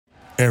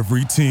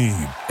Every team,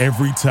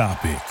 every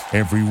topic,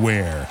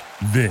 everywhere.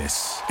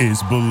 This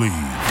is Believe.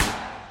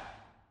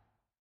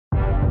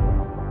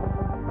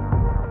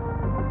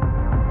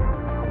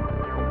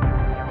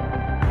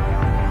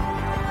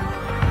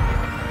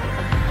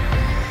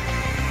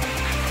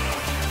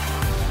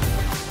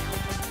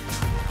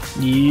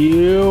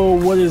 Yo,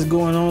 what is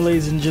going on,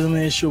 ladies and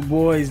gentlemen? It's your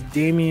boys,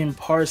 Damian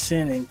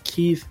and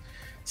Keith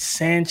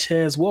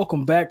Sanchez.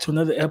 Welcome back to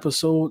another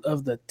episode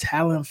of the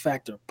Talent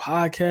Factor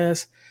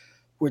podcast,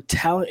 where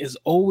talent is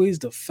always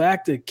the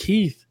factor.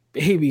 Keith,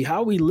 baby,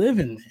 how we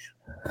living,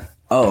 man?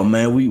 Oh,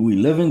 man, we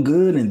living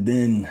good. And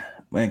then,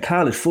 man,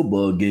 college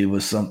football gave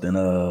us something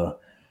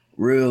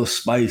real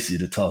spicy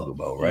to talk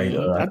about, right?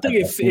 I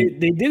think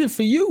they did it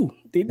for you.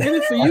 They did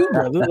it for you,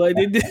 brother. Like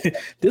they did.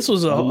 This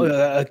was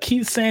a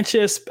Keith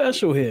Sanchez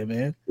special here,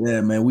 man.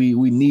 Yeah, man, we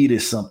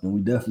needed something. We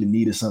definitely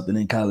needed something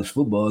in college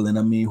football. And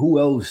I mean, who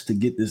else to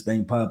get this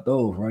thing popped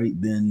off, right?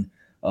 Then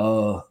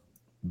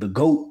the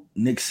GOAT,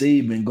 Nick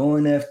Saban,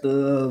 going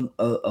after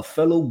a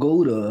fellow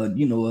GOAT,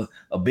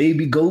 a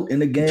baby GOAT in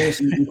the game.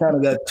 So we kind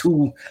of got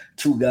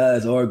two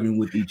guys arguing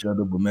with each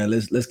other. But man,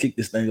 let's kick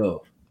this thing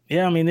off.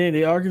 Yeah, I mean,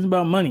 they arguing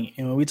about money.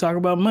 And when we talk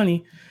about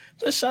money,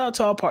 let's shout out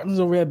to our partners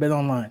over at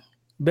BetOnline.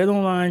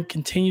 BetOnline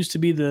continues to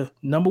be the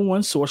number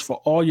one source for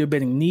all your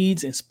betting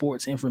needs and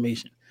sports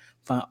information.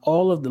 Find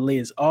all of the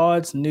latest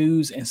odds,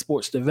 news, and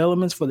sports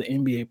developments for the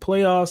NBA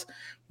playoffs,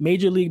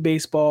 Major League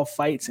Baseball,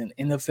 fights, and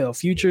NFL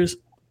futures.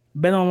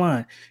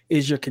 BetOnline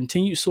is your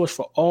continued source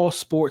for all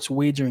sports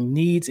wagering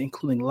needs,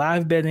 including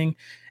live betting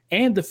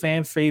and the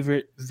fan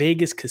favorite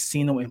Vegas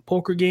casino and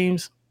poker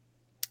games.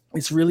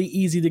 It's really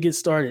easy to get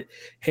started.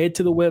 Head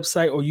to the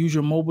website or use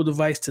your mobile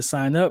device to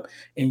sign up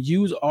and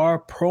use our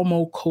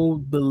promo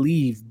code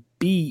BELIEVE,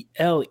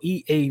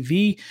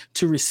 BLEAV,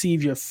 to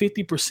receive your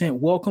 50%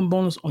 welcome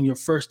bonus on your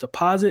first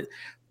deposit.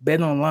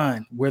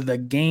 BetOnline, where the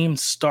game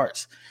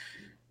starts.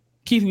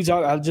 Keith,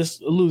 I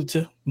just alluded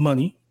to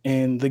money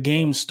and the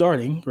game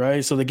starting,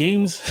 right? So the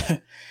games,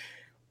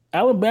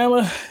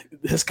 Alabama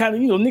has kind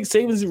of, Nick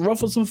Saban's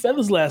ruffled some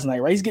feathers last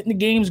night, right? He's getting the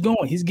games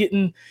going.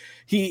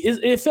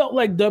 It felt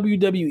like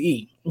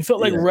WWE. It felt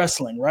like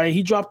wrestling, right?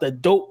 He dropped a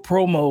dope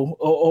promo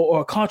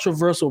or a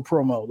controversial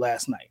promo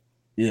last night.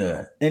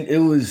 Yeah. And it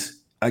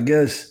was, I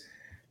guess,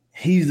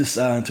 he's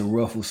deciding to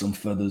ruffle some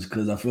feathers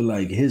because I feel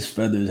like his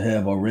feathers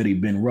have already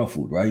been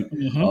ruffled, right?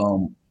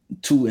 Mm-hmm.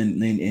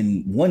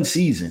 In one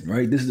season,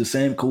 right? This is the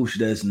same coach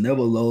that's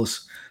never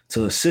lost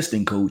to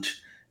assistant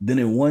coach. Then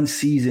in one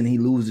season, he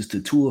loses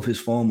to two of his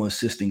former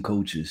assistant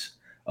coaches.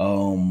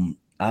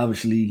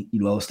 Obviously, he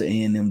lost to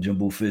A&M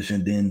Jimbo Fisher,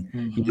 and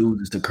then he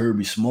loses to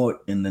Kirby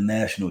Smart in the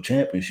national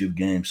championship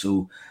game.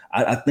 So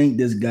I think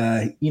this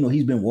guy,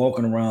 he's been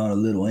walking around a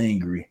little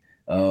angry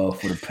for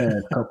the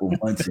past couple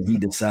of months, and he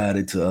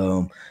decided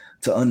to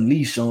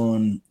unleash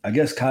on, I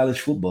guess, college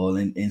football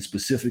and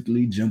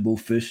specifically Jimbo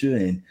Fisher.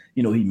 And,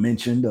 he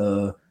mentioned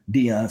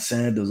Deion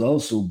Sanders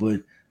also,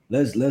 but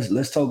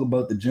let's talk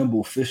about the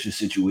Jimbo Fisher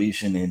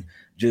situation and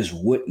just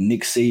what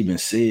Nick Saban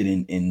said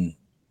and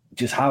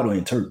just how to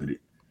interpret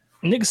it.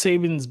 Nick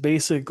Saban's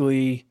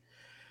basically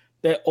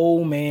that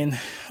old man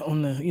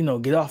on the,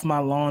 get off my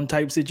lawn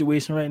type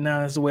situation right now.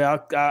 That's the way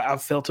I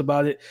felt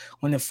about it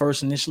when it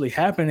first initially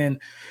happened.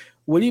 And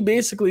what he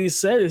basically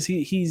said is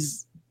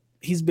he's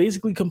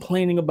basically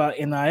complaining about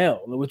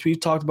NIL, which we've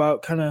talked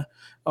about kind of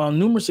on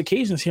numerous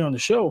occasions here on the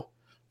show.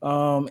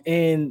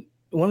 And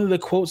one of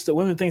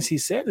the things he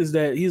said is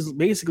that he's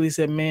basically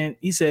said, man,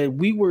 he said,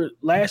 we were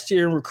last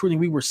year in recruiting,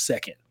 we were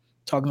second,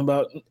 talking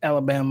about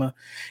Alabama,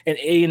 and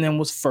A&M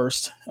was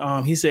first.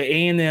 He said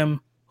A&M,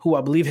 who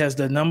I believe has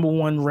the number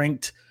one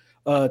ranked,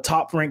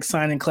 top ranked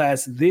signing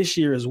class this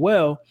year as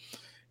well.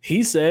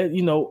 He said,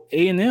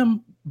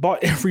 A&M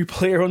bought every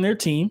player on their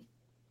team,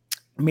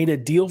 made a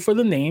deal for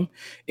the name,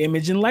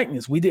 image, and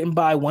likeness. We didn't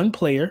buy one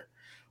player.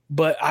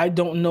 But I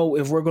don't know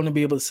if we're going to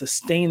be able to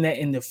sustain that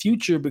in the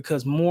future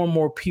because more and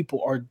more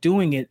people are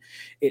doing it.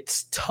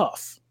 It's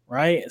tough,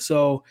 right?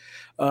 So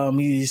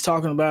he's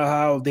talking about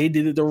how they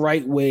did it the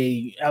right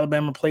way.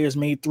 Alabama players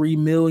made $3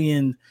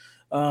 million,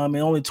 and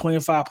only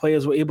 25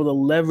 players were able to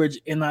leverage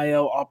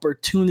NIL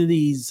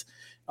opportunities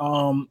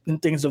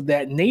and things of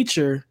that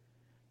nature.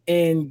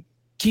 And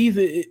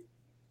Keith,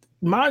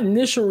 my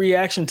initial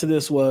reaction to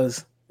this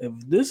was, if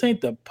this ain't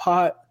the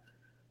pot,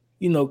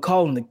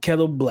 calling the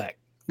kettle black.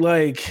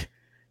 Like,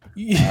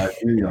 I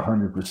agree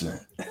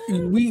 100%.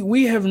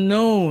 We have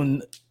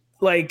known,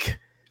 like,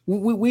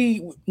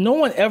 we no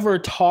one ever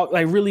talked,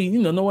 like, really,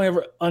 no one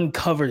ever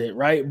uncovered it,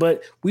 right?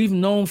 But we've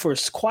known for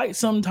quite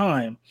some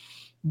time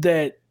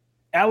that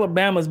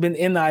Alabama's been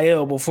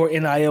NIL before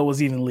NIL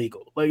was even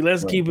legal. Like,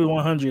 let's keep it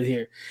 100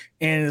 here.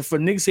 And for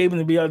Nick Saban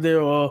to be out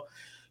there,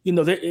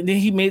 then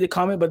he made the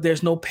comment, but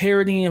there's no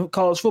parity in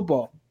college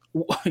football.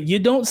 You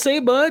don't say,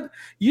 bud.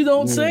 You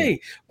don't say.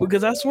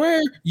 Because I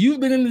swear you've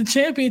been in the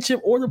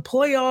championship or the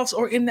playoffs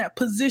or in that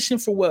position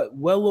for what?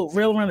 Well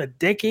around a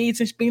decade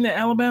since being at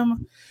Alabama.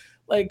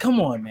 Like,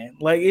 come on, man.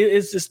 Like,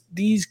 it's just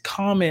these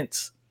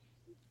comments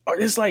are,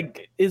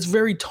 it's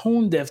very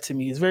tone deaf to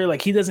me. It's very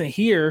like he doesn't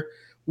hear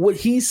what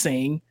he's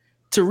saying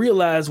to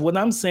realize what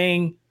I'm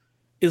saying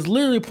is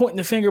literally pointing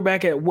the finger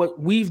back at what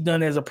we've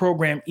done as a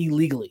program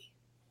illegally.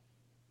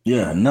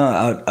 Yeah,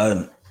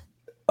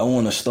 I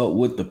want to start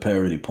with the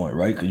parity point,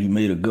 right? Because you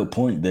made a good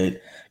point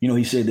that,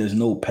 he said there's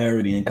no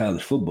parity in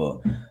college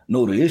football.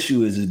 No, the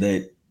issue is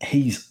that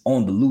he's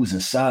on the losing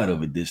side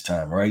of it this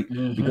time, right?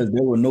 Mm-hmm. Because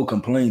there were no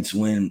complaints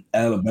when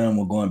Alabama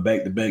were going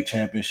back-to-back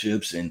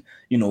championships and,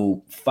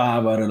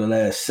 5 out of the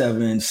last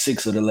 7,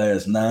 6 of the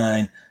last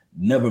 9,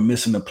 never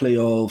missing the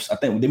playoffs. I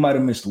think they might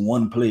have missed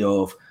one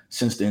playoff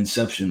since the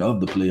inception of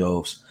the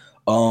playoffs.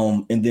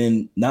 And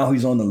then now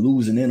he's on the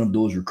losing end of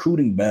those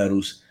recruiting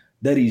battles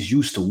that he's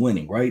used to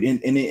winning, right? And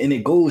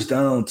it goes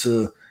down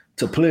to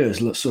players.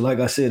 So like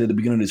I said at the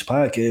beginning of this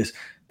podcast,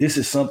 this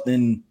is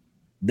something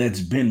that's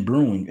been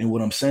brewing. And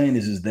what I'm saying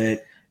is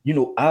that,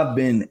 I've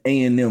been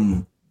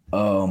A&M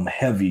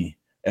heavy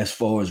as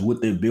far as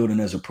what they're building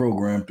as a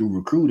program through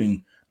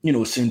recruiting,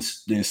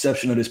 since the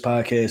inception of this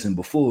podcast and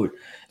before it.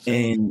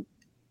 And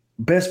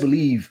best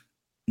believe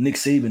Nick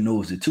Saban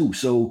knows it too.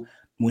 So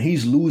when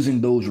he's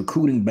losing those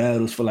recruiting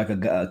battles for like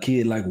a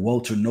kid like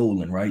Walter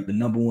Nolan, right, the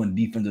number 1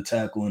 defensive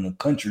tackle in the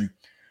country,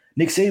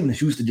 Nick Saban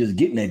is used to just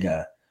getting that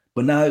guy.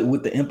 But now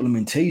with the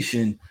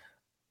implementation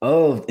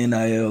of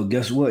NIL,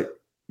 guess what?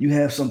 You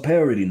have some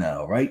parity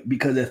now, right?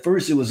 Because at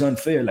first it was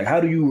unfair. Like,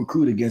 how do you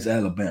recruit against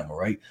Alabama,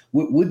 right?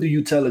 What do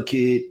you tell a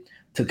kid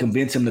to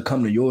convince him to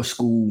come to your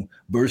school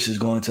versus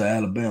going to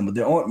Alabama?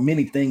 There aren't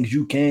many things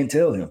you can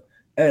tell him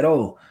at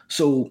all.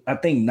 So I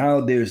think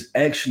now there's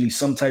actually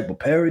some type of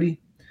parity,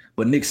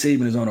 but Nick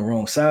Saban is on the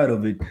wrong side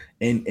of it.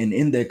 And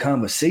in that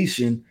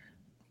conversation,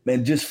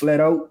 man, just flat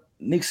out,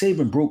 Nick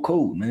Saban broke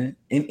code, man.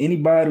 And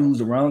anybody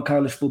who's around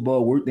college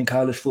football, worked in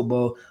college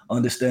football,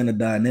 understand the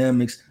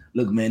dynamics.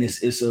 Look, man,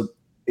 it's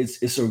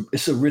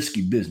a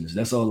risky business.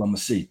 That's all I'm gonna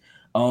say.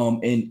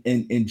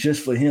 And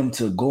just for him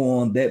to go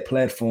on that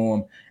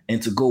platform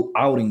and to go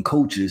outing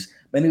coaches,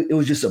 man, it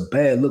was just a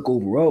bad look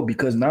overall,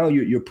 because now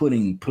you're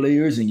putting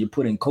players and you're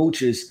putting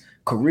coaches'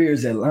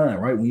 careers at line,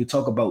 right? When you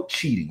talk about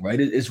cheating,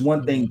 right? It's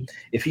one thing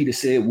if he'd have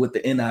said with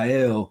the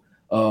NIL,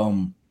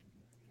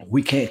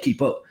 we can't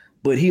keep up.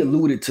 But he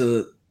alluded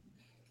to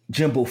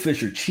Jimbo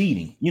Fisher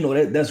cheating.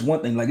 That's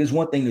one thing. Like, it's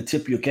one thing to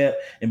tip your cap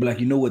and be like,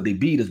 what, they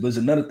beat us. But it's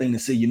another thing to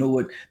say,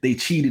 what, they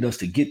cheated us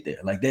to get there.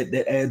 Like,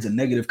 that adds a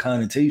negative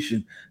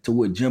connotation to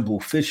what Jimbo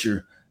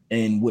Fisher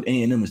and what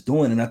A&M is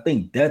doing. And I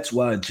think that's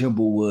why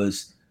Jimbo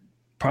was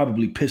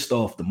probably pissed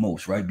off the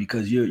most, right?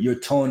 Because you're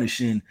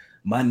tarnishing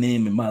my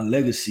name and my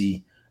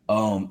legacy.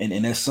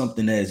 And that's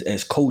something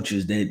as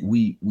coaches that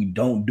we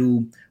don't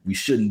do, we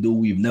shouldn't do,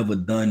 we've never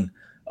done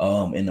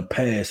in the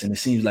past. And it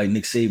seems like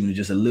Nick Saban is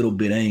just a little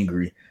bit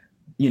angry.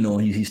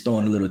 He's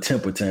throwing a little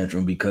temper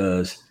tantrum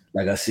because,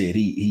 like I said,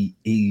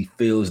 he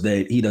feels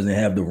that he doesn't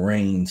have the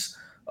reins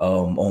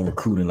on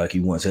recruiting like he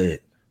once had.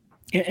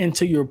 And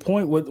to your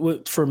point,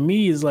 what for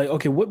me is like,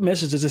 okay, what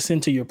message does it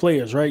send to your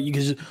players, right?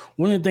 Because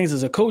one of the things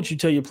as a coach you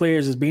tell your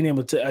players is being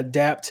able to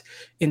adapt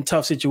in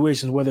tough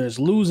situations, whether it's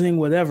losing,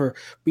 whatever,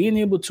 being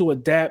able to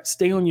adapt,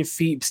 stay on your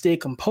feet, stay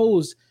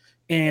composed.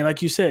 And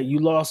like you said, you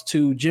lost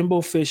to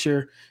Jimbo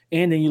Fisher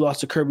and then you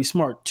lost to Kirby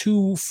Smart,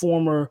 2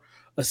 former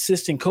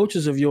assistant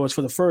coaches of yours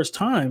for the first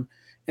time.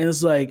 And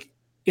it's like,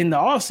 in the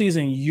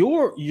offseason,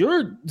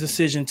 your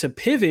decision to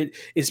pivot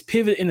is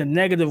pivot in a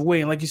negative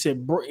way. And like you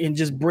said, and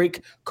just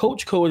break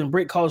coach code and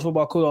break college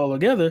football code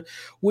altogether,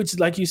 which,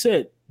 like you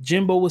said,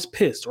 Jimbo was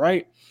pissed,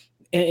 right?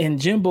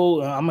 And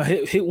Jimbo, I'm going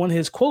to hit one of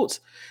his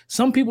quotes.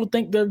 Some people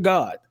think they're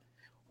God.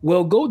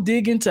 Well, go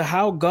dig into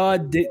how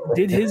God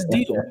did his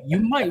deal.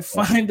 You might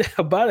find out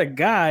about a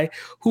guy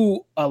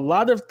who a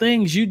lot of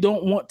things you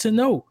don't want to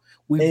know.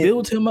 We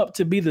built him up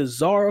to be the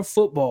czar of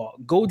football.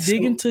 Go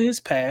dig into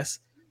his past,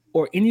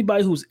 or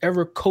anybody who's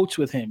ever coached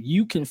with him.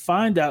 You can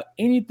find out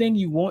anything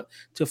you want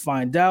to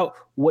find out,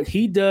 what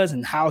he does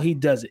and how he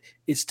does it.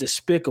 It's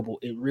despicable.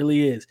 It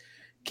really is.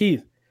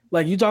 Keith,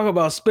 like, you talk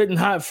about spitting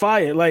hot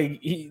fire.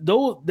 Like,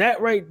 that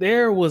right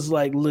there was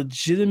like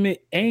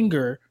legitimate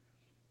anger.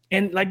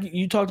 And like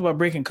you talked about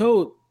breaking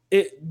code,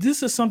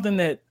 this is something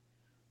that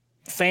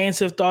fans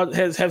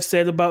have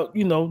said about,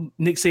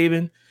 Nick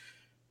Saban.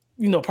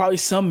 Probably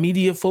some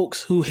media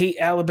folks who hate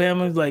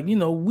Alabama, like,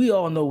 we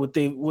all know what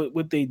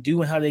they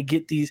do and how they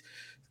get these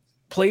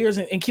players.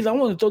 And Keith, I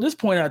want to throw this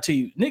point out to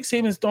you. Nick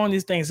Saban's throwing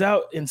these things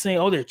out and saying,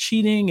 oh, they're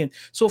cheating and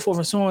so forth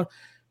and so on.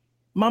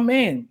 My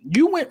man,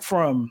 you went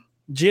from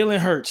Jalen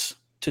Hurts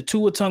to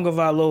Tua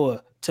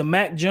Tagovailoa to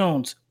Mac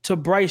Jones to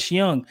Bryce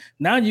Young.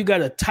 Now you got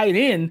a tight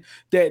end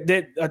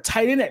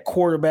at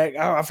quarterback.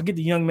 I forget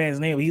the young man's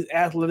name. He's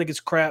athletic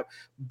as crap,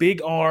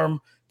 big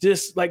arm.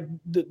 Just like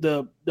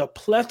the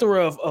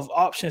plethora of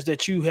options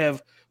that you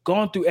have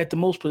gone through at the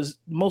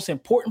most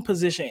important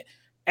position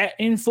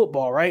in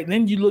football, right? And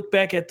then you look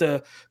back at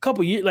the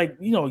couple years,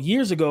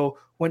 years ago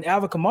when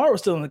Alvin Kamara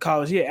was still in the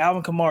college. Yeah,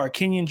 Alvin Kamara,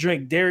 Kenyon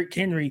Drake, Derrick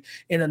Henry,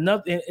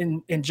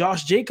 and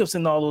Josh Jacobs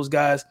and all those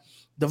guys,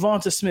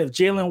 Devonta Smith,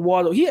 Jalen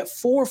Waddle. He had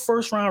 4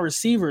 first-round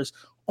receivers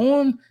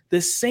on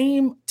the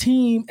same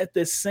team at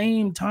the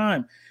same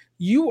time.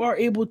 you are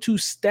able to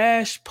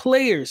stash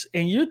players,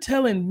 and you're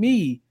telling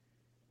me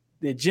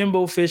that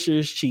Jimbo Fisher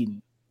is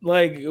cheating.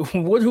 Like,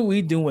 what are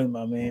we doing,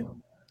 my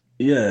man?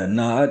 Yeah,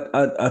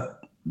 I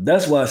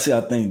that's why I say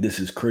I think this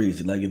is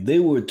crazy. Like, if they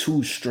were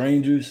two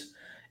strangers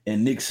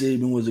and Nick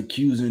Saban was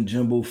accusing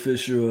Jimbo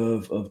Fisher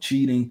of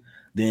cheating,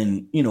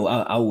 then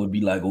I would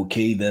be like,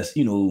 okay, that's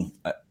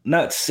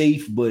not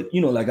safe, but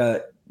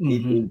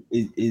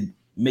it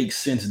makes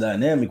sense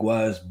dynamic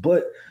wise.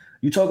 But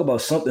you talk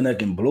about something that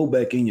can blow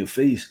back in your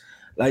face,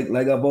 like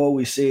I've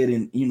always said,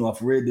 and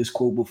I've read this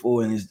quote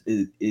before, and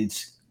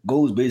it's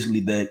goes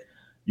basically that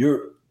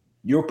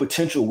your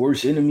potential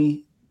worst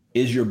enemy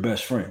is your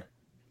best friend.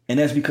 And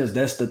that's because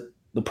that's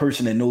the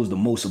person that knows the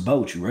most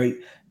about you, right?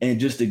 And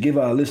just to give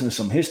our listeners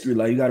some history,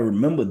 like, you got to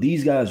remember,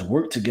 these guys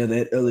worked together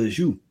at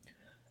LSU.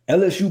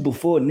 LSU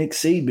before Nick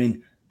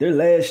Saban, their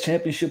last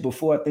championship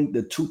before, I think,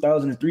 the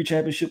 2003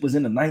 championship was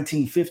in the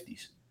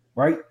 1950s,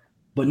 right?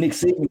 But Nick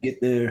Saban get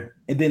there,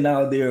 and then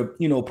now they're,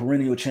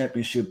 perennial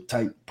championship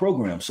type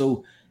program.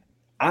 So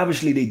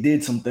obviously they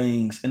did some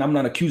things, and I'm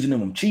not accusing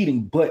them of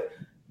cheating, but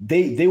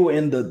they were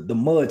in the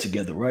mud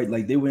together, right?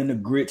 Like, they were in the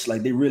grits,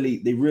 like they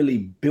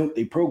really built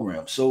a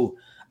program. So,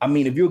 I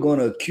mean, if you're going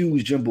to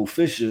accuse Jimbo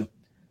Fisher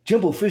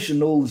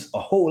knows a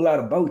whole lot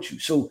about you.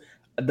 So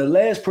the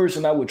last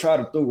person I would try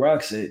to throw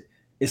rocks at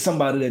is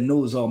somebody that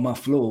knows all my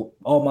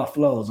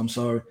flaws,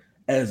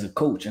 as a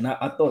coach. And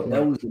I thought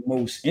that was the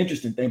most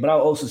interesting thing. But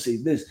I'll also say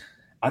this.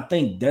 I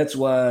think that's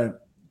why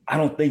I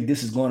don't think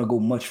this is going to go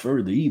much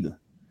further either,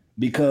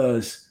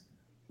 because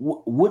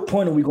what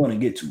point are we going to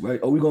get to, right?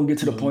 Are we going to get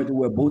to the point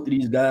where both of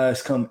these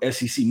guys come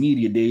SEC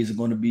media days are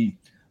going to be,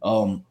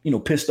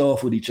 pissed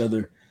off with each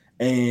other,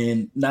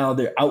 and now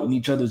they're out in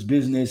each other's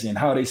business and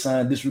how they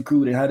signed this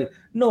recruit and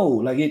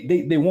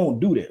they won't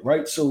do that,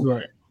 right?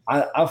 So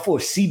I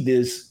foresee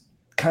this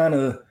kind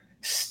of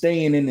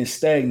staying in this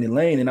stagnant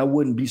lane, and I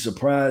wouldn't be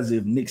surprised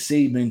if Nick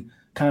Saban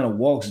kind of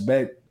walks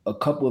back a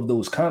couple of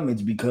those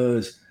comments,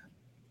 because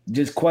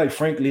just quite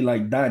frankly,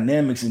 like,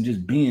 dynamics and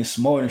just being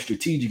smart and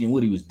strategic in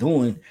what he was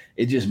doing,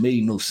 it just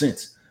made no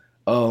sense.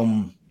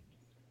 And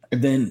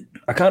then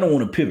I kind of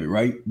want to pivot,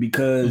 right?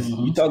 Because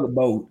you talk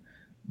about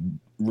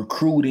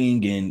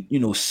recruiting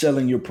and,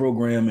 selling your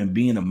program and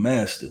being a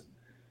master.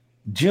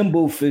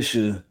 Jimbo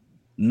Fisher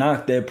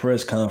knocked that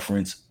press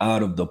conference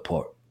out of the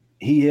park.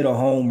 He hit a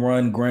home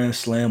run, grand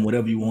slam,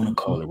 whatever you want to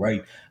call it,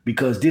 right?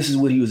 Because this is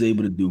what he was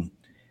able to do.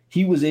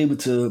 He was able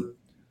to,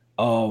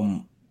 I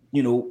don't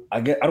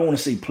want to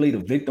say play the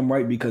victim,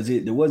 right? Because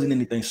there wasn't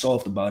anything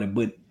soft about it,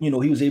 but he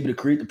was able to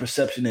create the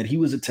perception that he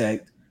was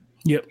attacked.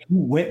 Yep. He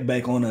went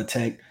back on the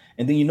attack.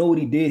 And then what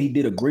he did? He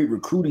did a great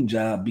recruiting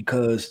job,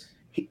 because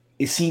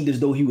it seemed as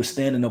though he was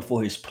standing up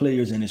for his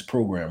players and his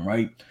program,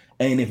 right?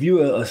 And if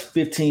you're a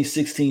 15,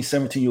 16,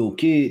 17-year-old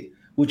kid,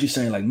 what you're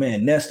saying, like,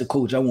 man, that's the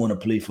coach I want to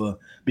play for,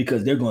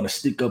 because they're going to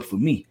stick up for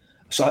me.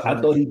 So I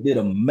thought he did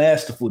a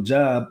masterful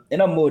job,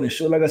 and I'm more than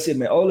sure. Like I said,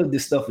 man, all of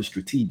this stuff is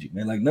strategic,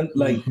 man.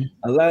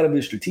 A lot of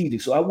it's strategic.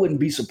 So I wouldn't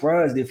be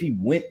surprised if he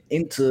went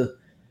into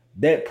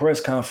that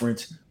press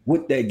conference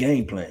with that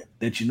game plan.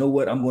 That, you know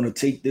what, I'm going to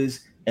take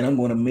this and I'm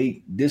going to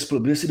make this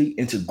publicity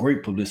into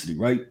great publicity,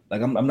 right?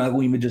 Like, I'm not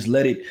going to even just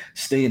let it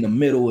stay in the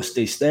middle or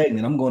stay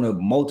stagnant. I'm going to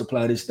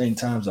multiply this thing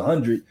times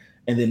 100,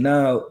 and then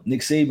now,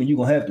 Nick Saban, you're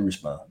going to have to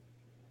respond.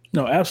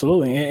 No,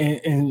 absolutely.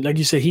 And like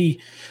you said, he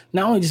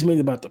not only just made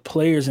it about the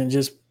players and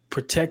just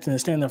protecting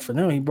and standing up for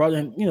them, he brought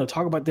in,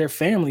 talk about their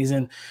families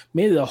and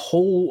made it a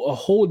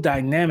whole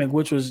dynamic,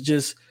 which was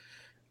just,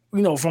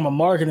 from a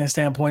marketing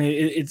standpoint,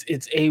 it's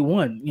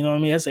A1. You know what I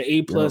mean? That's an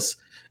A plus,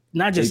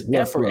 not just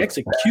effort,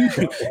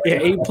 execution,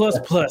 A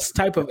plus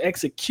type of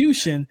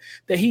execution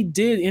that he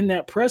did in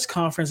that press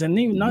conference. And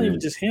not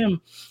even just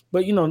him,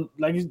 but,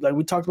 like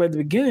we talked about at the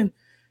beginning,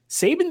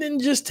 Saban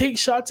didn't just take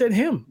shots at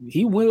him.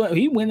 He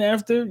went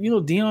after,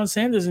 Deion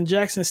Sanders and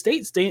Jackson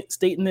State,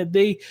 stating that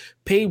they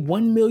paid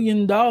 $1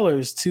 million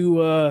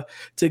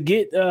to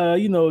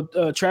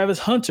get Travis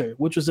Hunter,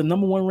 which was the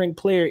number 1 ranked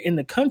player in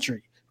the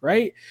country,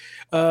 right?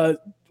 I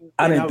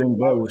didn't think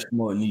that was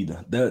smart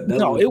neither.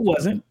 It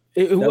wasn't.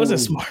 It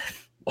wasn't smart.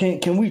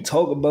 Can we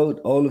talk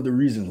about all of the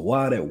reasons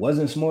why that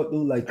wasn't smart, though?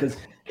 Like, because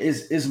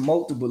it's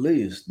multiple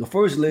layers. The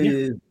first layer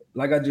is,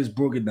 like I just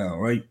broke it down,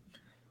 right?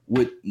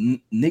 With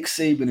Nick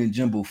Saban and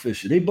Jimbo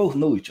Fisher, they both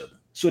know each other.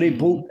 So they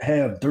both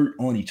have dirt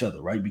on each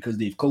other, right? Because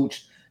they've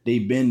coached,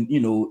 they've been,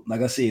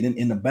 like I said,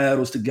 in the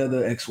battles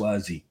together,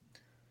 XYZ.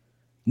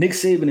 Nick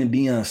Saban and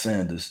Deion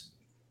Sanders,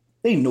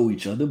 they know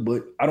each other,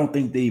 but I don't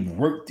think they've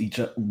worked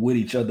with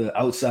each other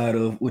outside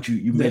of what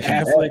you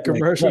mentioned. The Affleck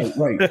commercial.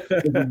 Right.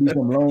 There will be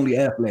some lonely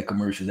Affleck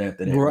commercials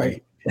after that.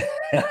 Right.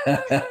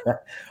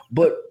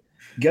 But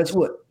guess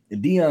what?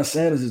 Deion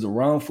Sanders is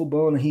around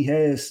football, and he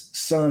has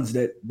sons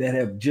that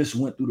have just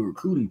went through the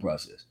recruiting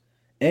process.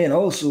 And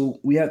also,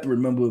 we have to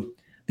remember,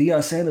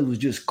 Deion Sanders was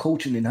just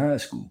coaching in high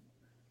school.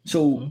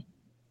 So,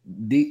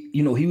 he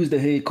was the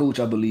head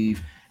coach, I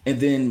believe. And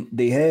then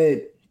they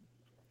had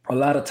a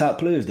lot of top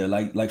players there,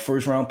 like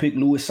first-round pick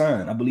Louis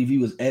Sign. I believe he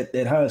was at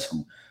that high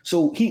school.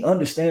 So he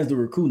understands the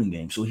recruiting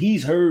game. So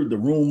he's heard the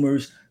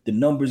rumors, the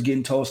numbers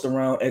getting tossed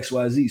around,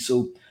 XYZ.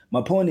 So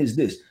my point is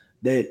this,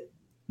 that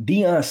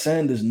Deion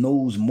Sanders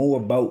knows more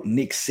about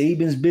Nick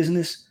Saban's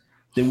business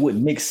than what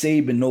Nick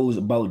Saban knows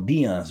about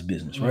Deion's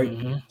business, right?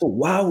 Mm-hmm. So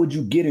why would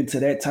you get into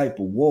that type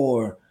of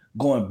war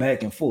going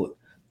back and forth?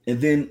 And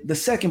then the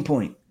second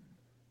point,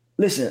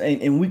 listen,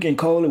 and we can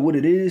call it what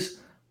it is,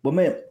 but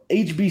man,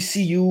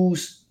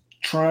 HBCUs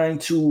trying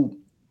to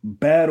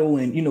battle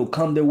and, you know,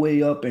 come their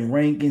way up in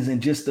rankings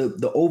and just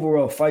the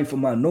overall fight for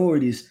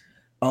minorities,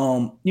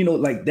 you know,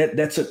 like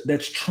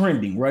that's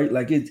trending, right?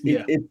 Like it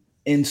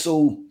and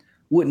so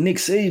with Nick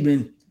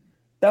Saban,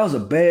 that was a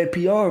bad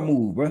PR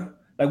move, bro.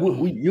 Like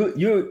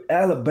you're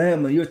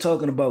Alabama, you're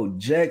talking about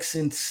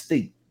Jackson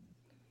State.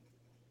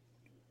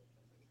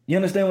 You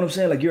understand what I'm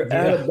saying? Like you're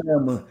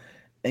Alabama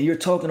and you're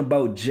talking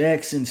about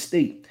Jackson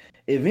State.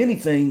 If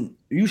anything,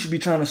 you should be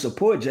trying to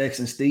support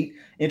Jackson State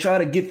and try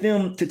to get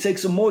them to take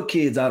some more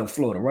kids out of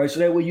Florida, right? So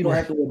that way you don't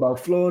have to worry about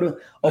Florida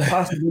or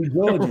possibly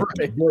Georgia.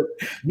 Right. But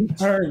you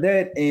turned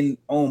that in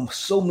on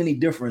so many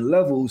different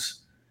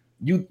levels.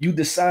 You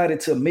decided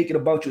to make it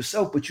about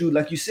yourself, but you,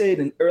 like you said,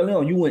 and early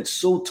on, you went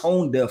so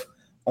tone deaf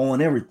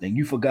on everything.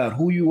 You forgot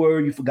who you were,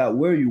 you forgot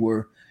where you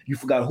were, you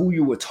forgot who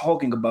you were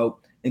talking about,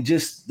 and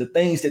just the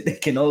things that they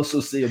can also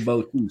say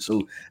about you.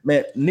 So,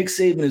 man, Nick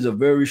Saban is a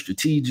very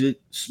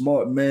strategic,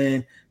 smart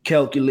man,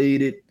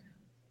 calculated,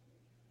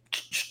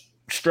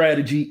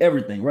 strategy,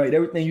 everything, right?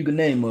 Everything you can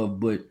name of,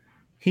 but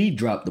he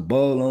dropped the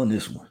ball on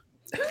this one.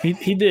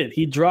 He did.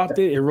 He dropped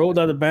it. It rolled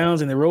out of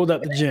bounds and it rolled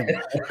out the gym.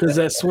 Because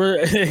I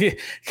swear,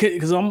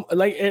 because I'm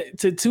like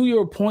to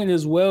your point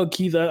as well,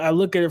 Keith. I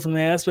look at it from the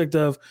aspect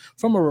of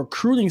from a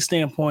recruiting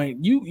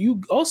standpoint.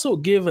 You also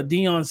give a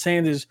Deion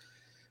Sanders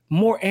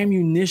more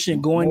ammunition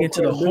going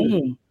into the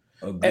home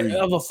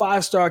of a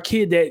 5-star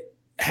kid that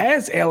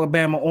has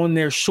Alabama on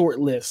their short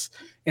list.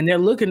 And they're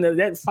looking at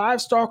that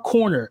 5-star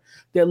corner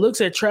that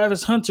looks at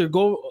Travis Hunter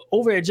go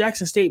over at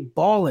Jackson State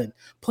balling,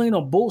 playing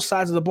on both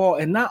sides of the ball.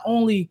 And not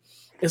only –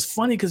 it's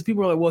funny because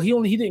people are like, well,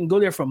 he didn't go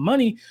there for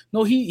money.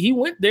 No, he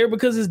went there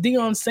because it's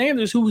Deion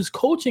Sanders who was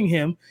coaching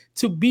him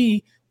to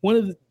be one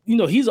of the – you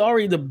know, he's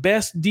already the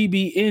best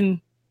DB in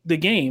the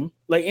game,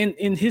 like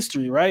in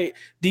history, right?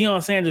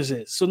 Deion Sanders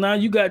is. So now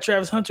you got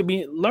Travis Hunter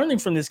learning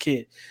from this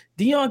kid.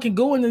 Deion can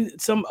go into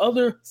some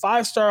other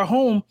 5-star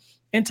home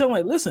and tell him,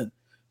 like, listen,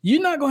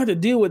 you're not going to have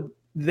to deal with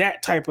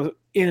that type of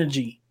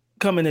energy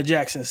coming to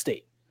Jackson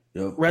State.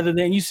 Yep. Rather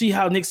than you see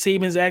how Nick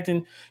Saban's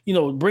acting, you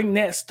know, bring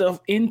that stuff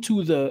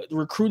into the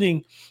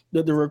recruiting,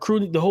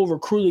 the whole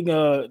recruiting,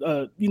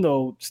 you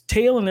know,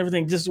 tail and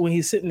everything. Just when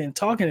he's sitting and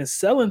talking and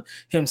selling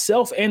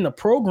himself and the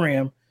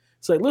program,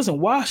 it's like, listen,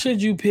 why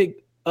should you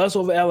pick us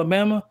over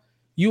Alabama?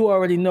 You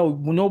already know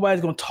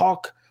nobody's going to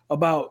talk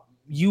about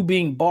you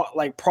being bought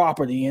like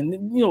property, and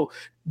you know,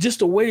 just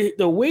the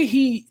way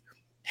he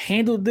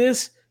handled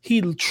this,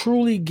 he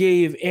truly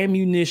gave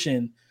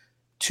ammunition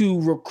to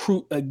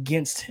recruit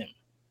against him.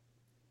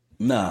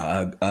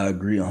 Nah, I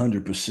agree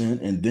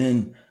 100%. And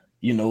then,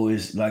 you know,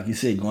 it's like you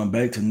said, going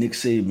back to Nick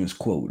Saban's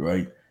quote,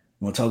 right?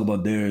 We'll talk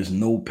about there is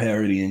no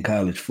parity in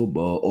college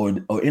football,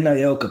 or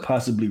NIL could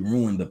possibly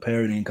ruin the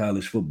parity in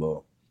college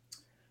football.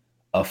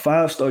 A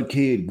 5-star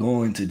kid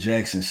going to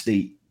Jackson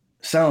State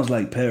sounds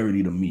like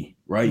parity to me,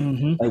 right?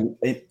 Mm-hmm.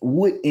 Like,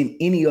 what in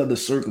any other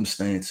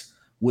circumstance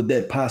would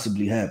that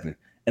possibly happen?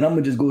 And I'm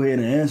going to just go ahead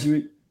and answer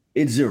it.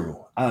 It's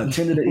zero. I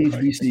attended the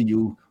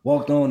HBCU,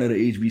 walked on at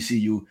the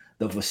HBCU.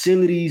 The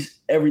facilities,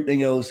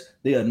 everything else,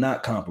 they are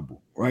not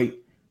comparable, right?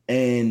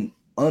 And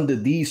under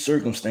these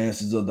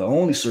circumstances are the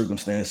only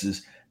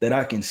circumstances that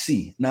I can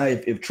see. Now,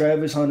 if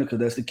Travis Hunter, because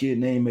that's the kid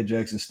name at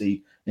Jackson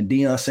State, and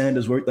Deion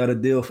Sanders worked out a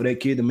deal for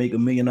that kid to make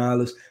 $1 million,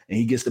 and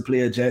he gets to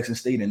play at Jackson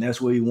State, and that's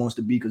where he wants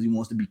to be because he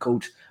wants to be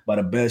coached by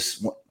the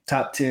best,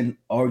 top 10,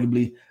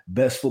 arguably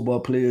best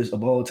football players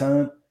of all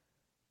time,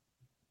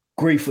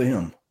 great for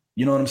him.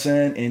 You know what I'm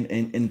saying?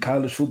 And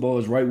college football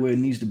is right where it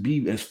needs to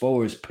be as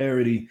far as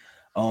parity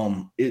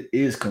it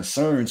is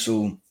concerned.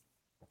 So,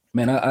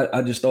 man,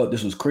 I just thought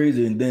this was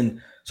crazy. And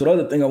then, so the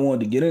other thing I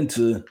wanted to get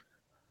into,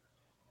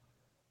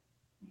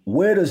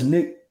 where does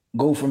Nick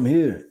go from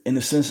here in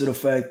the sense of the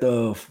fact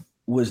of,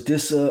 was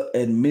this a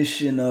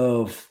admission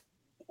of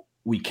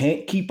we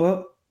can't keep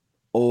up,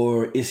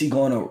 or is he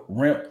going to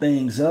ramp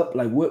things up?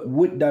 Like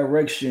what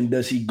direction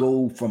does he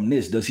go from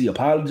this? Does he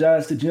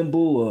apologize to Jimbo,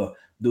 or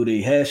do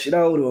they hash it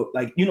out? Or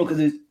like, you know,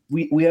 because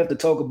we have to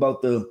talk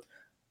about the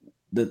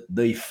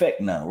effect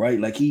now, right?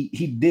 Like he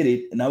did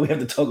it, and now we have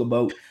to talk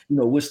about, you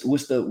know, what's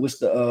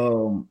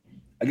the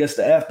I guess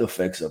the after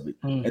effects of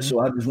it. Mm-hmm. And so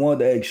I just wanted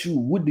to ask you,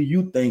 what do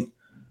you think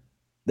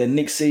that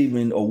Nick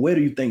Saban, or where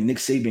do you think Nick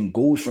Saban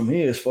goes from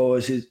here as far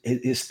as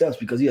his steps?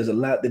 Because he has a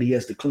lot that he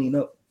has to clean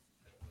up.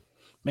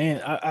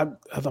 Man, I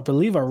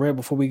believe I read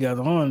before we got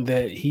on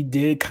that he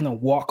did kind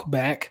of walk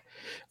back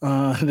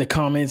the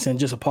comments and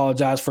just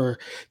apologize for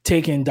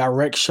taking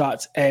direct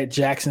shots at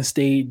Jackson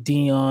State,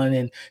 Deion,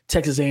 and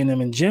Texas A&M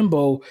and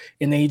Jimbo,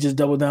 and then he just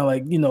doubled down,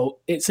 like, you know,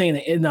 it's saying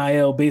that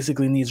NIL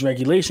basically needs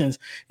regulations.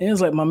 And it's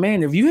like, my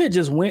man, if you had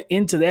just went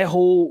into that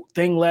whole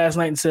thing last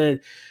night and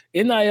said,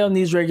 NIL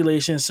needs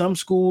regulations. Some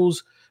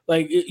schools,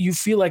 like you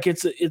feel like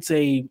it's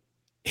a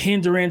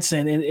hindrance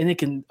and it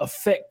can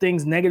affect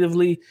things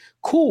negatively.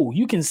 Cool.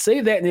 You can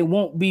say that and it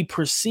won't be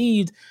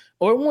perceived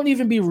or it won't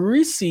even be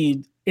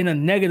received in a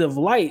negative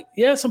light.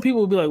 Yeah, some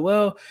people will be like,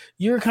 well,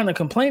 you're kind of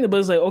complaining, but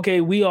it's like,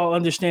 okay, we all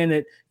understand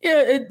that,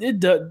 yeah,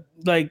 it does,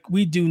 like,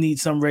 we do need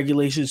some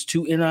regulations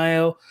to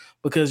NIL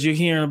because you're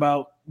hearing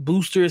about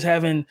boosters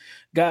having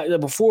got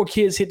before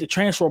kids hit the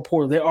transfer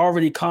portal, they're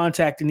already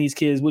contacting these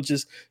kids, which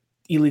is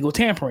illegal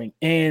tampering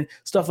and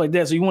stuff like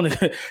that. So you want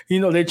to,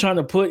 they're trying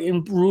to put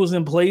in rules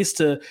in place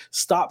to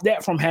stop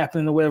that from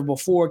happening or whatever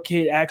before a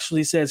kid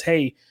actually says,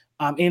 hey,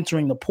 I'm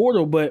entering the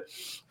portal. But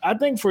I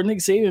think for Nick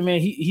Saban, man,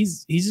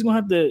 he's just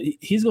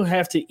gonna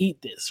have to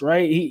eat this,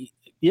 right? He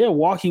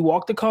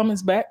walked the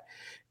comments back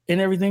and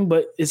everything,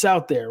 but it's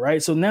out there,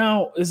 right? So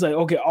now it's like,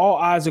 okay, all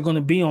eyes are going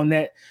to be on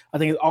that. I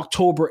think it's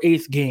October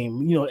 8th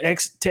game.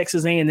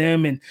 Texas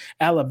A&M and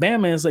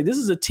Alabama. It's like, this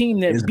is a team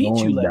that beat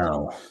you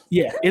last.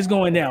 Yeah, it's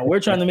going down. We're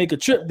trying to make a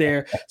trip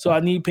there, so I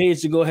need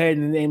Paige to go ahead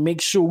and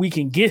make sure we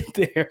can get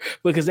there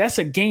because that's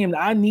a game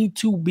that I need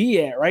to be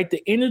at, right?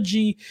 The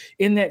energy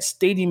in that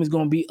stadium is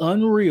going to be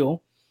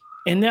unreal.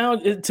 And now,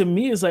 to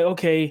me, it's like,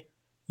 okay,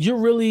 you're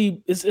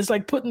really. It's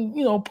like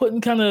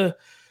putting kind of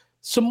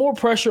some more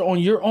pressure on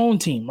your own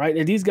team, right?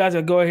 That these guys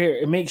are go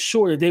ahead and make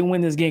sure that they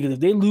win this game. Because if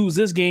they lose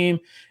this game,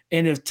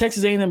 and if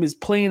Texas A&M is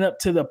playing up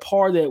to the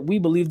par that we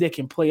believe they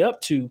can play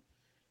up to,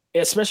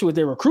 especially with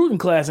their recruiting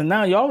class, and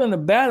now y'all in a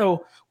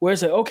battle where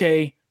it's like,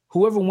 okay,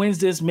 whoever wins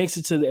this makes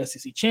it to the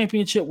SEC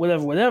championship,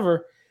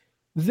 whatever.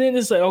 Then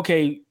it's like,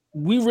 okay,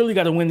 we really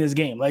got to win this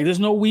game. Like, there's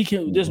no way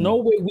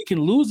we can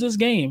lose this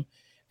game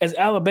as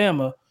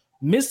Alabama,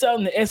 miss out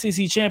in the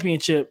SEC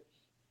championship,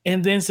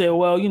 and then say,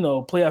 well,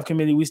 playoff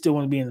committee, we still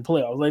want to be in the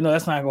playoffs. Like, no,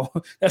 that's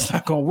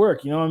not going to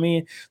work. You know what I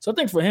mean? So I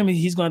think for him,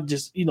 he's going to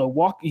just,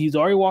 walk. He's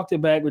already walked it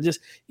back, but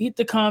just eat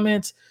the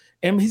comments,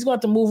 and he's going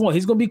to have to move on.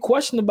 He's going to be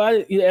questioned about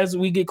it as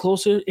we get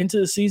closer into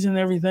the season and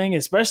everything,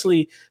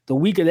 especially the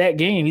week of that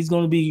game. He's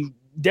going to be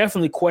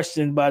definitely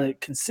questioned about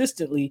it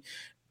consistently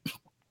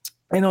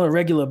and on a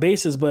regular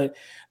basis. But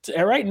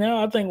right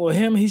now, I think with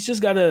him, he's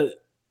just got to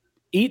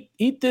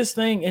eat this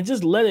thing and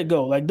just let it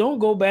go. Like, don't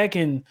go back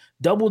and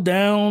double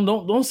down.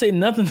 Don't say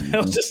nothing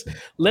else. Just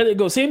let it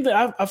go. Same thing.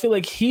 I feel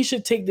like he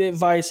should take the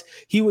advice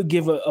he would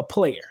give a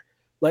player.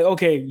 Like,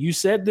 okay, you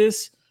said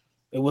this.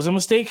 It was a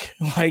mistake.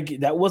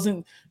 Like, that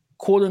wasn't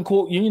quote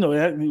unquote,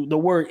 the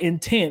word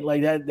intent.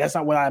 Like that's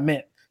not what I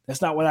meant.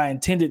 That's not what I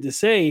intended to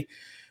say.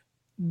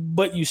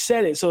 But you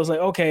said it. So it's like,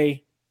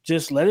 okay,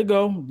 just let it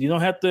go. You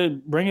don't have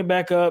to bring it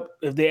back up.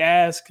 If they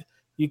ask,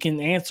 you can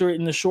answer it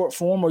in the short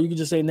form, or you can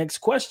just say next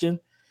question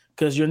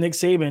because you're Nick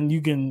Saban.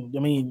 You can,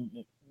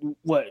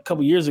 a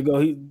couple years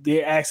ago,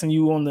 they're asking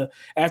you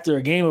after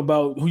a game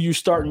about who you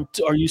starting.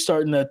 Are you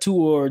starting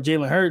Tua or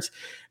Jalen Hurts?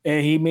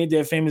 And he made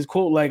that famous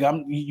quote like,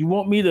 "You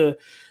want me to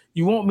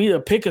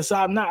pick a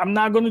side? I'm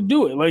not going to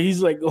do it." Like,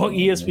 he's like on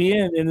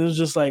ESPN, and it was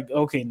just like,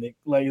 okay, Nick,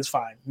 like, it's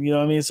fine. You know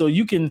what I mean? So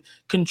you can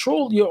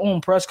control your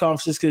own press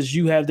conferences because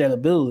you have that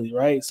ability,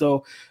 right?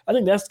 So I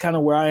think that's kind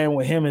of where I am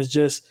with him, is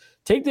just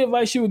take the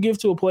advice you would give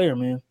to a player,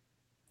 man.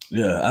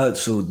 Yeah,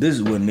 so this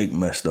is where Nick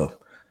messed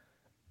up.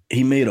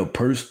 He made a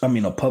public thing.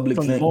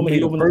 He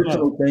made a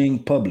personal thing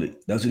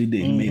public. That's what he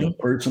did. He made a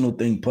personal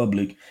thing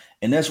public,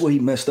 and that's where he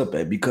messed up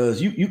at, because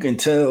you can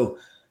tell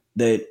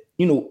that,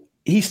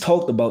 he's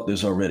talked about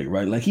this already,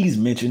 right? Like, he's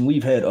mentioned,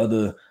 we've had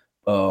other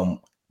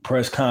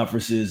press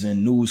conferences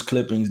and news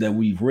clippings that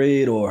we've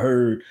read or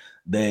heard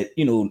that,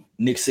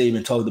 Nick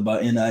Saban talked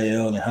about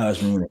NIL and how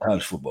it's ruining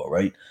college football,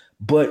 right?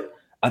 But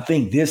I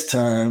think this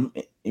time,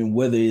 and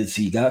whether it's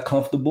he got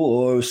comfortable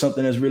or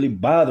something that's really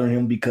bothering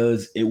him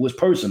because it was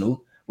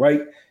personal,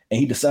 right? And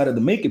he decided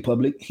to make it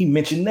public, he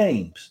mentioned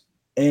names.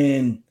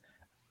 And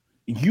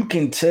you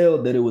can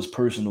tell that it was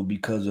personal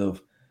because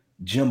of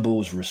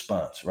Jimbo's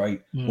response,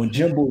 right? Mm-hmm. When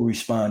Jimbo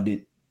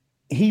responded,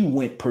 he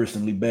went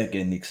personally back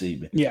at Nick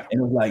Saban. Yeah.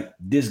 And it was like,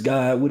 this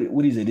guy,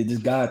 what is it? Did this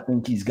guy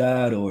think he's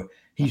God, or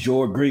he's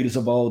your greatest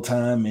of all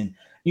time? And,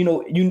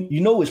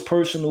 it's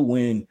personal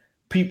when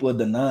people are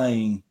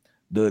denying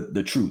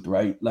the truth,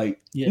 right? Like,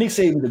 Nick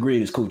Saban's the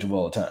greatest coach of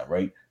all time,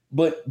 right?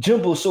 But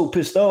Jimbo's so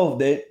pissed off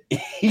that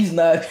he's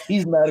not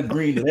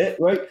agreeing to that,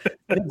 right?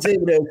 Nick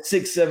Saban had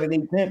 6, 7,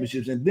 8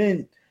 championships. And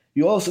then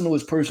you also know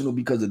it's personal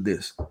because of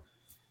this.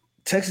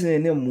 Texas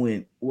A&M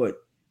went 7-5,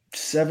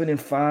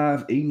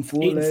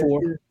 8-4 last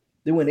year.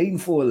 They went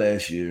 8-4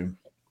 last year.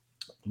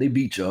 They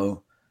beat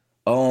y'all.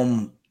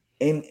 And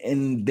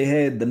they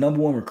had the number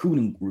one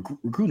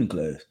recruiting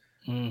class.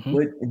 Mm-hmm.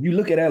 But if you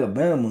look at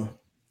Alabama,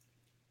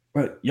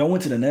 right, y'all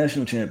went to the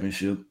national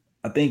championship.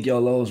 I think y'all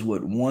lost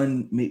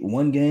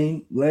one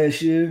game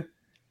last year.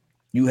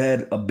 You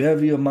had a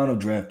bevy amount of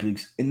draft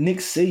picks, and Nick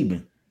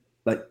Saban,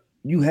 like,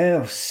 you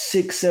have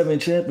 6, 7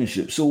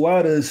 championships. So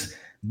why does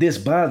this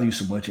bother you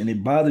so much? And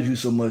it bothers you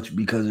so much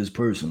because it's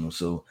personal.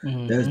 So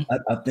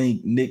I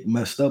think Nick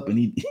messed up, and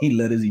he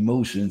let his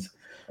emotions,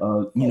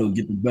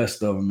 get the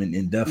best of him,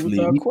 and definitely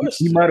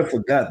he might have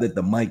forgot that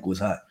the mic was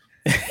hot.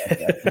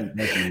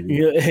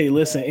 Yeah, hey,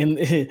 listen,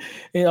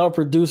 and our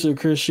producer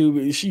Chris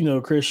Schubert,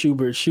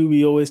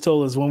 Shuby always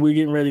told us when we're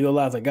getting ready to go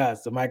live, like,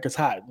 guys, the mic is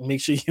hot. Make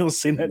sure you don't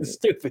say nothing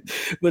stupid.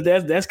 But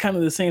that's kind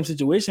of the same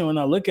situation when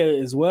I look at it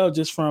as well,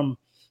 just from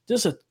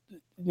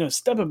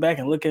stepping back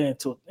and looking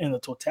at it in the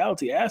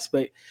totality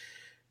aspect.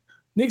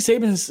 Nick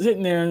Saban's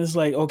sitting there and it's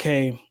like,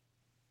 okay,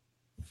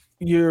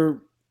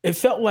 it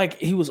felt like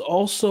he was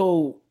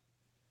also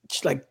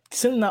like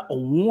sending out a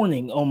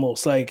warning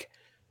almost like,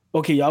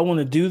 okay, y'all want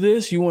to do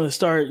this? You want to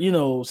start,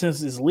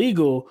 since it's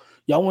legal,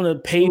 y'all want to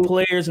pay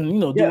players and,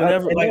 do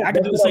whatever. I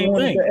could do the same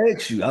thing. To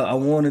ask you, I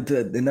wanted to,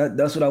 and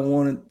that's what I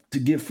wanted to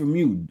get from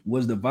you.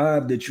 Was the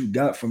vibe that you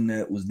got from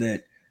that was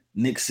that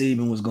Nick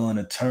Saban was going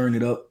to turn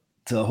it up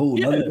to a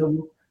whole other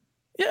level?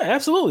 Yeah,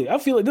 absolutely. I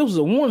feel like this was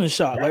a warning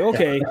shot. Like,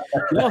 okay,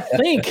 y'all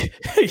think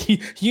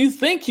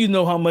you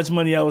know how much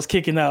money I was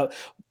kicking out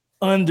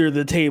under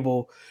the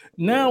table.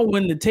 Now,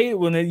 when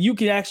you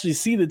can actually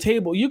see the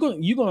table, you're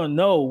gonna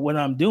know what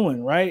I'm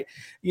doing, right?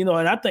 And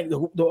I think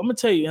I'm gonna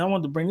tell you, and I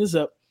wanted to bring this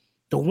up.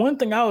 The one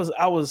thing I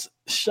was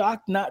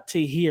shocked not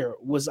to hear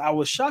was I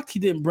was shocked he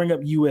didn't bring up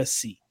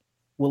USC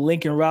with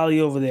Lincoln Riley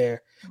over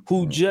there,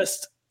 who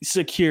just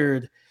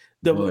secured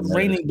the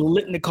reigning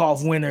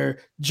Biletnikoff winner,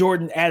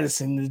 Jordan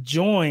Addison, to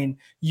join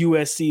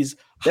USC's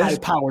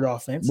high-powered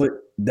offense. But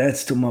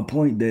that's to my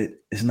point that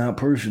it's not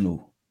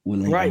personal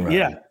with Lincoln Riley.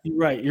 Yeah,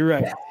 you're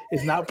right.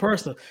 It's not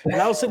personal. And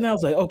I was sitting there, I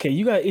was like, okay,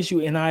 you got to issue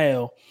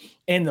NIL.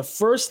 And the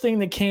first thing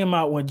that came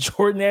out when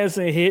Jordan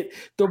Addison hit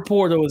the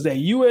portal was that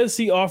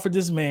USC offered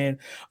this man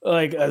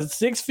like a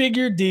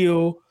 6-figure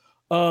deal,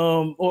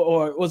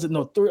 or was it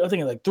I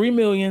think like $3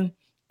 million,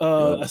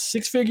 a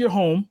 6-figure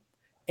home,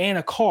 and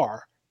a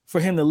car for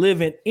him to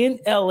live in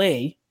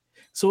LA.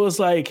 So it's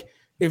like,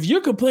 if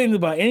you're complaining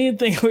about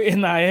anything with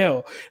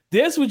NIL,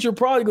 that's what you're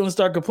probably going to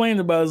start complaining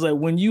about. Is like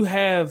when you're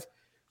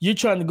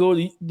trying to go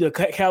to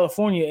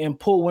California and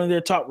pull one of their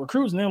top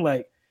recruits, and they're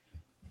like,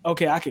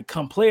 okay, I could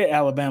come play at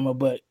Alabama,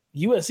 but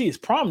USC is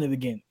prominent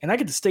again, and I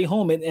get to stay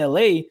home in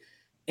LA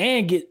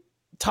and get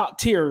top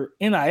tier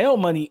NIL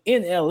money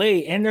in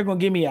LA, and they're going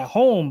to give me a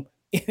home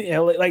in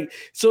LA. Like,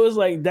 so it's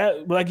like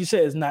that. Like you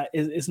said,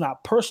 it's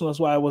not personal. That's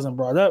why it wasn't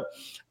brought up.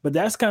 But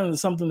that's kind of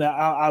something that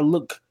I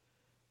look.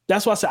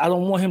 That's why I said I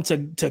don't want him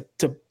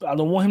I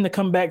don't want him to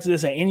come back to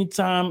this at any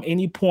time,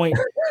 any point,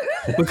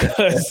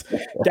 because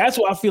that's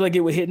what I feel like it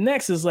would hit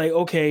next. Is like,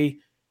 okay,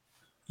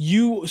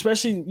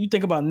 especially you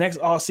think about next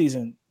off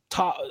season,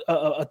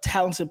 a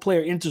talented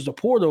player enters the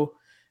portal,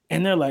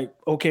 and they're like,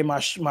 okay,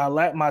 my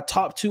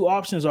top two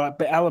options are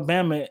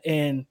Alabama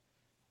and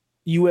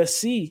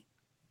USC,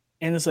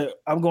 and it's like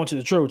I'm going to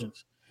the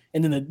Trojans,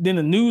 and then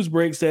the news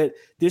breaks that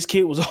this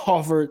kid was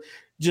offered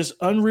just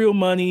unreal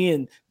money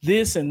and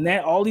this and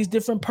that, all these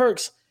different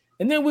perks.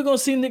 And then we're going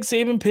to see Nick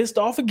Saban pissed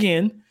off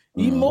again,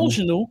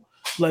 emotional.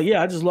 Like,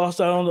 yeah, I just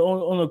lost out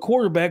on a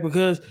quarterback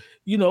because,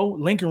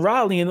 Lincoln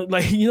Riley. And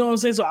like, you know what I'm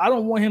saying? So I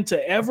don't want him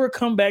to ever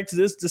come back to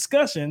this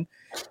discussion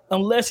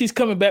unless he's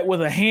coming back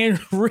with a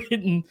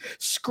handwritten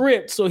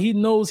script. So he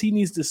knows he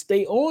needs to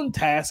stay on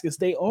task and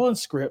stay on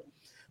script.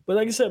 But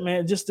like I said,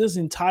 man, just this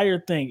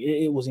entire thing,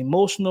 it was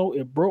emotional.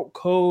 It broke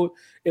code.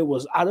 It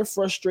was out of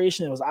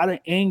frustration. It was out of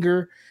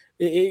anger.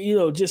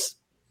 Just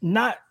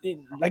not,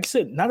 like I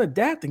said, not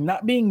adapting,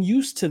 not being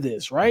used to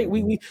this, right?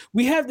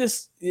 We have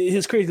this,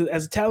 it's crazy,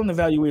 as talent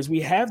evaluators, we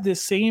have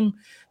this same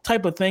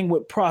type of thing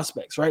with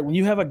prospects, right? When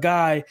you have a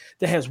guy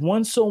that has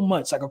won so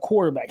much, like a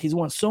quarterback, he's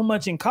won so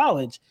much in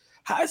college,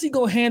 how is he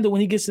going to handle when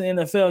he gets to the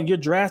NFL and you're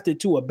drafted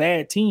to a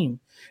bad team?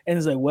 And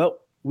it's like, well,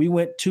 we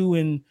went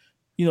 2-16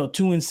 or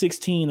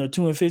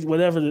 2-15,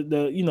 whatever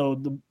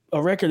the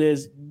record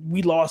is,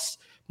 we lost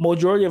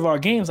majority of our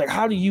games. Like,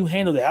 how do you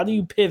handle that? How do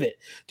you pivot?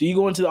 Do you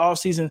go into the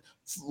offseason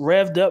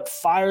revved up,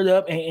 fired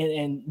up,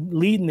 and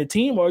leading the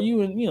team? Or are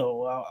you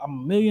I'm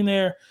a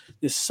millionaire,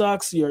 this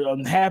sucks, you're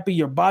unhappy,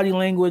 your body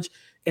language?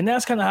 And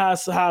that's kind of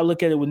how I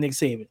look at it with Nick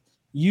Saban.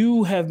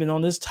 You have been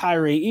on this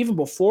tirade even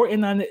before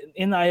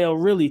NIL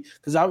really,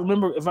 because I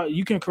remember,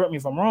 you can correct me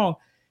if I'm wrong,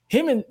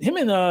 him and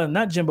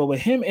not Jimbo, but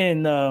him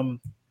and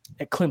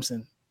at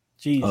Clemson,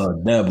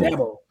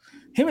 Dabo.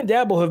 Him and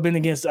Dabo have been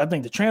against, I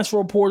think, the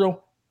transfer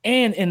portal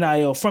and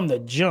NIL from the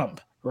jump,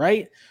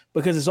 right?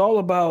 Because it's all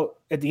about,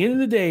 at the end of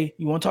the day,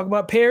 you want to talk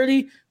about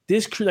parity?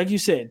 This, like you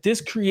said,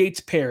 this creates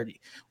parity.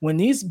 When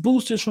these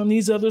boosters from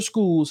these other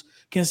schools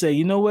can say,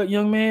 you know what,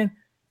 young man,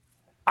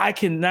 I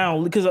can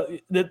now, because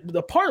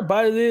the part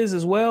about it is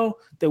as well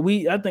that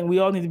I think we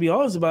all need to be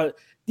honest about it.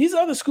 These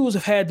other schools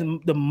have had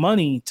the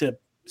money to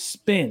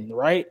spend,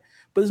 right?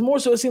 But it's more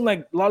so, it seemed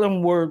like a lot of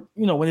them were,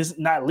 when it's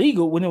not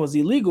legal, when it was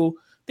illegal,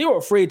 they were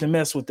afraid to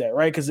mess with that,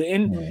 right? Because the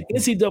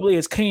NCAA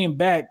has came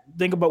back.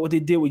 Think about what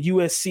they did with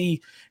USC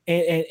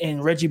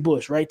and Reggie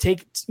Bush, right?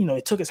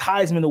 It took his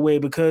Heisman away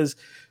because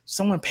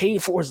someone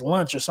paid for his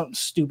lunch or something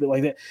stupid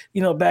like that.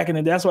 Back in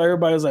the day, that's why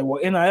everybody was like, well,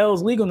 NIL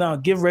is legal now.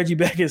 Give Reggie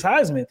back his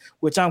Heisman,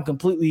 which I'm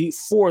completely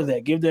for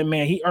that. Give that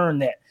man, he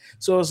earned that.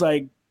 So it's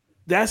like,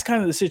 that's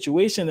kind of the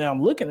situation that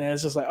I'm looking at.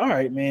 It's just like, all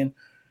right, man,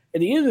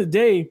 at the end of the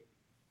day,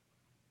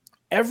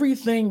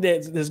 everything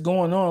that's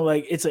going on,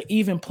 like it's an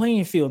even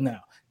playing field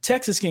now.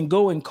 Texas can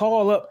go and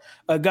call up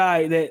a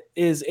guy that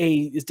is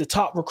the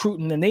top recruit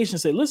in the nation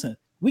and say, listen,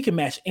 we can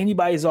match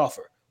anybody's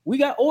offer. We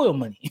got oil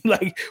money.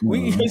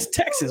 It's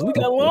Texas. We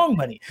got long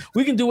money.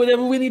 We can do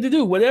whatever we need to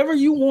do. Whatever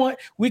you want,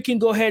 we can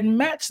go ahead and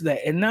match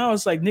that. And now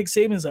it's like Nick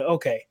Saban's like,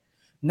 okay,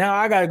 now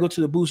I got to go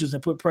to the boosters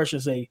and put pressure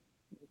and say,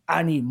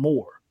 I need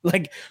more.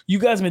 Like, you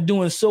guys have been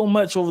doing so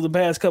much over the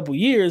past couple of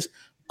years,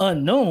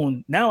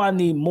 unknown. Now I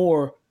need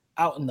more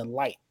out in the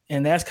light.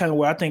 And that's kind of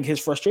where I think his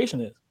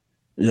frustration is.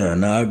 Yeah,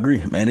 no, I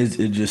agree, man. It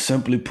just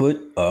simply put,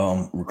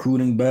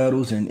 recruiting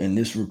battles and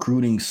this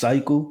recruiting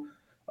cycle,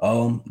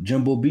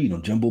 Jimbo beat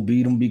him. Jimbo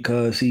beat him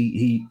because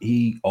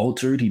he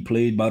altered, he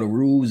played by the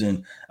rules.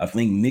 And I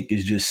think Nick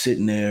is just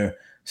sitting there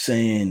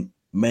saying,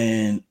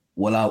 man,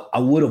 well, I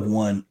would have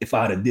won if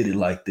I'd have did it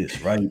like this,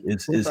 right?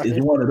 It's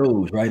one of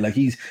those, right? Like,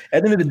 he's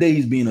at the end of the day,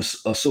 he's being a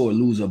sore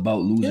loser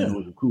about losing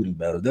those recruiting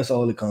battles. That's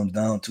all it comes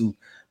down to.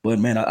 But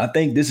man, I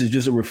think this is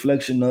just a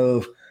reflection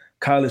of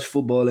college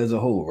football as a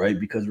whole, right?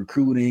 Because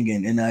recruiting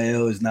and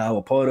NIL is now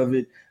a part of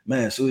it,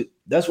 man. So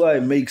that's why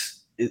it makes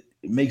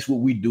what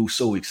we do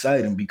so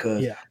exciting,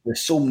 because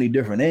there's so many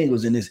different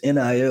angles, and this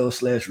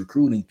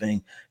NIL/recruiting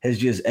thing has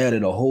just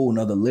added a whole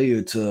nother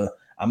layer to,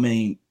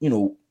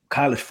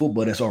 college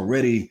football that's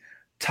already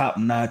top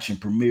notch and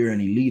premier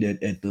and elite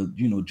at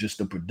the, just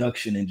the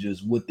production and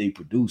just what they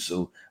produce.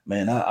 So,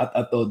 man,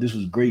 I thought this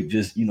was great,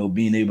 just,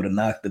 being able to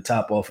knock the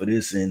top off of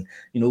this, and,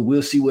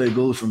 we'll see where it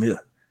goes from here.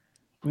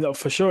 No,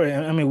 for sure.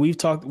 I mean,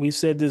 we've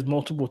said this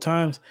multiple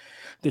times.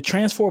 The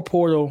transfer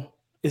portal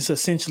is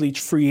essentially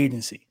free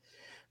agency.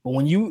 But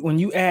when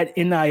you add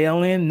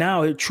NIL in,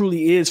 now it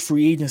truly is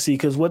free agency,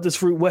 because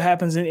what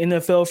happens in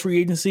NFL free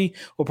agency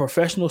or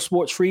professional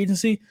sports free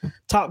agency?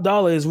 Top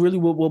dollar is really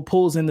what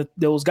pulls in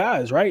those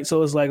guys, right?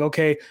 So it's like,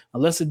 okay,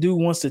 unless a dude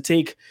wants to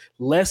take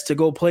less to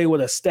go play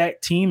with a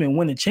stacked team and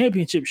win a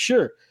championship,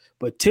 sure.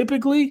 But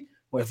typically,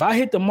 if I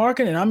hit the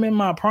market and I'm in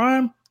my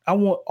prime, I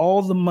want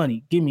all the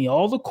money. Give me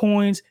all the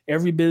coins,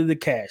 every bit of the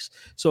cash.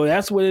 So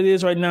that's what it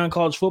is right now in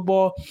college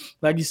football.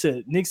 Like you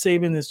said, Nick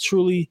Saban is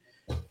truly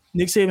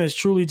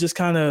just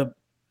kind of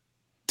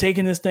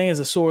taking this thing as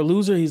a sore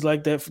loser. He's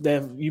like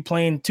that you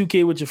playing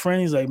 2K with your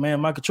friend. He's like, man,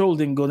 my controller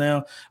didn't go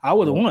down. I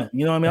would have won.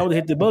 I would have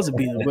hit the buzzer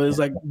beater. But it's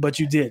like, but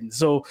you didn't.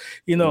 So,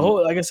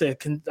 like I said,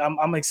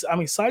 I'm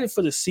excited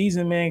for the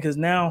season, man, because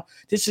now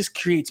this just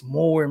creates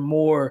more and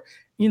more,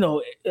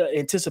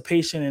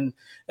 anticipation and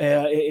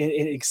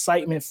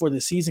excitement for the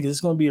season, because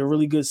it's going to be a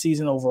really good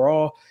season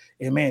overall.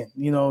 And man,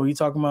 you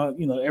talking about,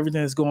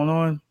 everything that's going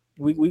on.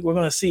 We're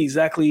going to see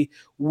exactly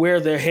where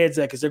their head's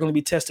at, because they're going to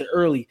be tested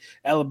early.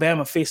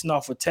 Alabama facing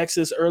off with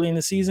Texas early in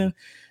the season.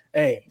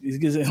 Hey,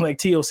 like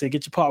Tio said,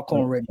 get your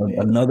popcorn ready, man.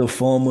 Another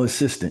former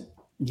assistant.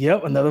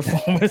 Yep, another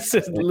former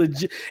assistant,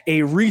 legit,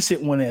 a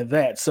recent one at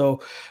that.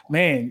 So,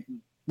 man,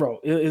 bro,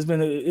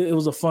 it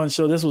was a fun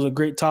show. This was a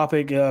great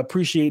topic.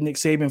 Appreciate Nick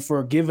Saban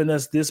for giving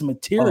us this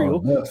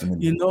material.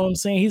 You know what I'm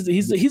saying? He's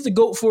the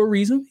GOAT for a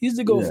reason. He's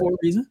the GOAT for a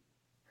reason.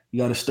 You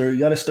gotta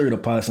stir the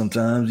pot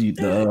sometimes.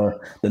 The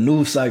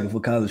news cycle for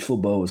college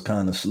football was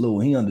kind of slow.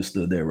 He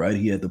understood that, right?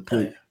 He had to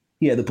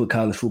put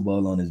college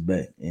football on his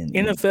back. And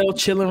NFL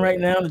chilling right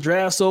now. The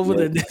draft's over.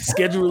 The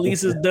schedule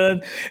release is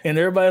done, and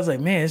everybody's like,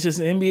 "Man, it's just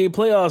NBA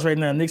playoffs right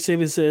now." Nick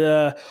Saban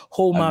said,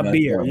 "Hold my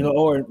beer,"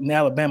 or in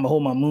Alabama,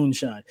 "Hold my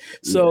moonshine."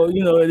 So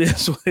it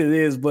is what it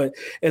is. But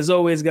as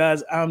always,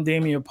 guys, I'm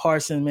Damian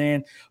Parson.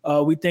 Man,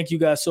 we thank you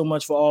guys so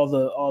much for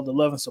all the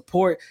love and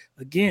support.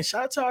 Again,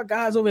 shout out to our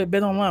guys over at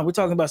BetOnline. We're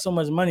talking about so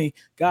much money.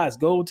 Guys,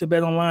 go to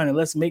BetOnline and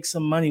let's make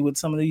some money with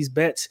some of these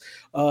bets.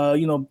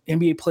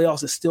 NBA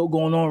playoffs is still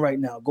going on right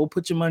now. Go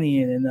put your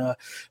money in. And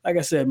like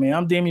I said, man,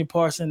 I'm Damian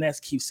Parson. That's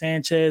Keith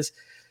Sanchez.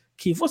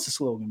 Keith, what's the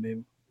slogan,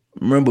 baby?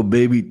 Remember,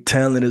 baby,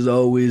 talent is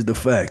always the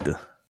factor.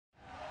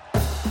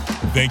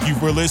 Thank you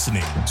for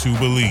listening to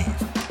Believe.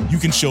 You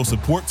can show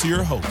support to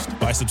your host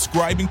by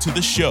subscribing to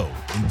the show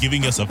and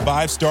giving us a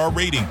 5-star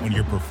rating on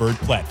your preferred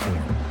platform.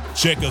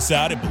 Check us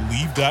out at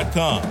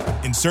Believe.com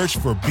and search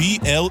for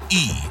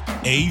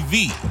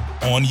BLEAV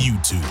on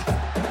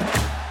YouTube.